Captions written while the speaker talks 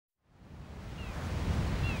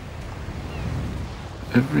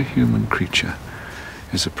Every human creature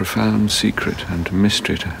is a profound secret and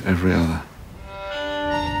mystery to every other.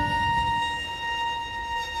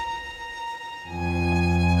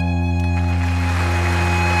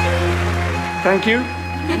 Thank you.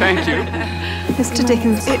 Thank you. Mr.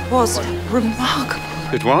 Dickens, it was remarkable.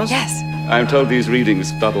 It was? Yes. I'm told these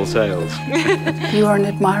readings double sales. You are an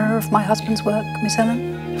admirer of my husband's work, Miss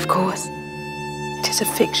Ellen? Of course. It is a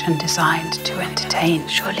fiction designed to entertain.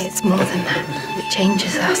 Surely it's more than that. It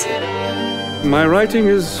changes us. My writing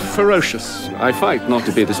is ferocious. I fight not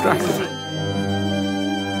to be distracted.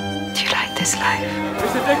 Do you like this life?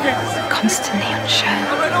 Mr. Dickens! Constantly on show.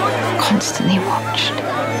 Constantly watched.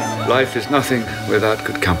 Life is nothing without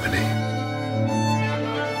good company.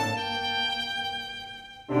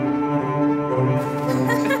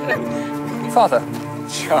 Father.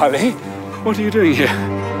 Charlie. What are you doing here?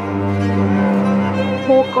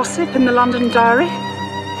 More gossip in the London Diary?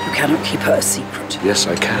 You cannot keep her a secret. Yes,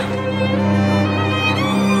 I can.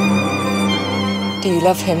 Do you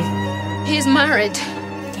love him? He is married.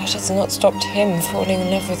 That has not stopped him falling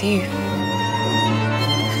in love with you.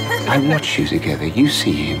 I watch you together. You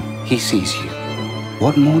see him. He sees you.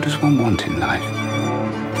 What more does one want in life?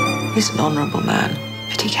 He's an honourable man.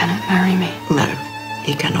 But he cannot marry me. No,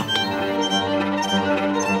 he cannot.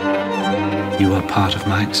 You are part of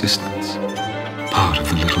my existence. Part of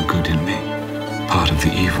the little good in me. Part of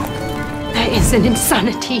the evil. There is an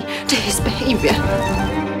insanity to his behaviour.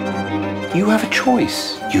 You have a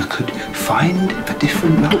choice. You could find a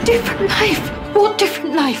different life. A different life? What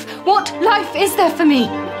different life? What life is there for me?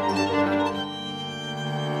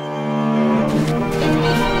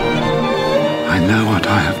 I know what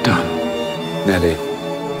I have done. Nelly.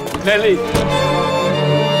 Nelly!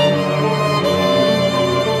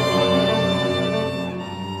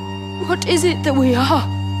 What is it that we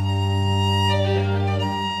are?